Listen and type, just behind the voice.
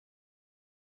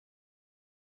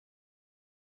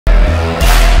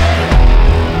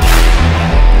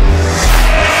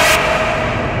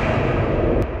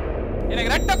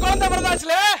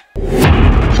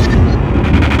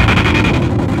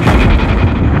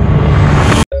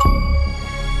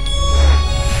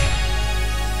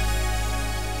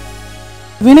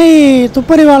வினய்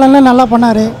துப்பறிவாளன்ல நல்லா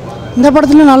பண்ணார், இந்த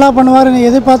படத்துலையும் நல்லா பண்ணுவார்னு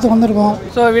எதிர்பார்த்து வந்திருக்கோம்.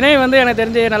 ஸோ வினய் வந்து எனக்கு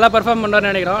தெரிஞ்சு நல்லா பெர்ஃபார்ம்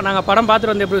பண்ணுவார்னு நினைக்கிறோம். நாங்கள் படம்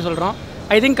பார்த்துட்டு வந்து எப்படி சொல்கிறோம்,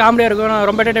 ஐ திங்க் காமெடியாக இருக்கும்,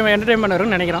 ரொம்ப என்டர்டைன்மெண்ட்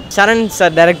இருக்கும்னு நினைக்கிறோம். சரண்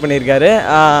சார் டைரக்ட் பண்ணியிருக்காரு,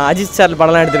 அஜித் சார்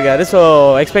படம்லாம் எடுத்திருக்காரு. ஸோ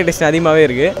எக்ஸ்பெக்டேஷன் அதிகமாகவே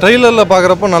இருக்குது. ட்ரெய்லரில்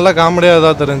பார்க்குறப்போ நல்லா காமெடியாக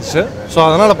தான் தெரிஞ்சிச்சு. ஸோ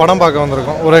அதனால் படம் பார்க்க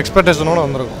வந்திருக்கோம், ஒரு எக்ஸ்பெக்டேஷனோடு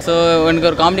வந்திருக்கோம். ஸோ எனக்கு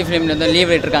ஒரு காமெடி ஃபிலிம் வந்து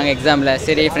லீவ் விட்டுருக்காங்க எக்ஸாமில்,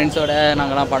 சரி ஃப்ரெண்ட்ஸோட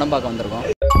நாங்கள்லாம் படம் பார்க்க வந்திருக்கோம்.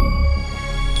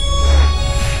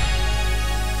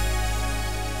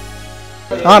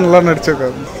 நல்லா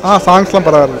நடிச்சிருக்காரு. சாங்ஸ்லாம்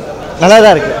பரவாயில்ல, நல்லா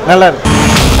தான் இருக்குது, நல்லா இருக்கு.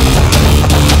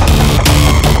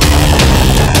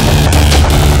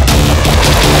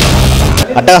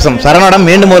 அட்டகாசம், சரணடம்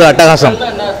மீண்டும் ஒரு அட்டகாசம்,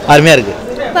 அருமையாக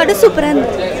இருக்குது. படம் சூப்பராக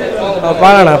இருந்துச்சு.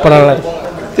 பாருங்கண்ணா, பரவாயில்ல,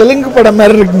 தெலுங்கு படம்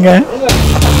மாதிரி இருக்குங்க.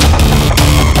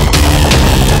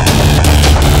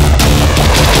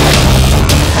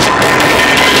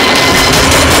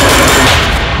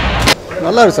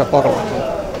 நல்லா இருக்கு சார், பார்க்கலாம்.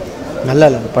 நல்லா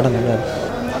இல்லை படம், நல்லா இருக்கு.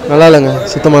 நல்லா இல்லைங்க,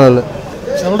 சுத்தமாக இல்லை.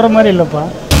 சொல்கிற மாதிரி இல்லைப்பா.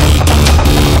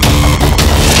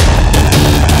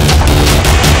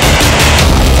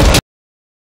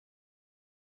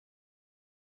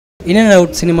 இன் அண்ட்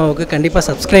அவுட் சினிமாவுக்கு கண்டிப்பாக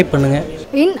சப்ஸ்கிரைப் பண்ணுங்கள்.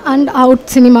 இன் அண்ட் அவுட்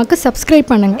சினிமாவுக்கு சப்ஸ்கிரைப்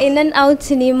பண்ணுங்கள். In and out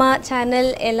cinema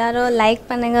channel எல்லாரும் லைக்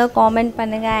பண்ணுங்கள், காமெண்ட்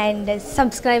பண்ணுங்கள் அண்ட்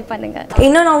சப்ஸ்கிரைப் பண்ணுங்கள்.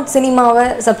 இன் அண்ட் அவுட் சினிமாவை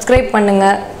சப்ஸ்கிரைப்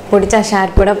பண்ணுங்கள், பிடிச்சா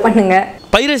ஷேர் கூட பண்ணுங்கள்.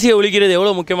 பைரசியை ஒழிக்கிறது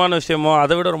எவ்வளோ முக்கியமான விஷயமோ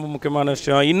அதை விட ரொம்ப முக்கியமான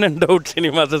விஷயம் இன் அண்ட் அவுட்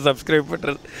சினிமாஸை சப்ஸ்கிரைப்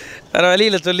பண்ணுறது. வேறு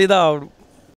வழியில் சொல்லி தான் ஆகணும்.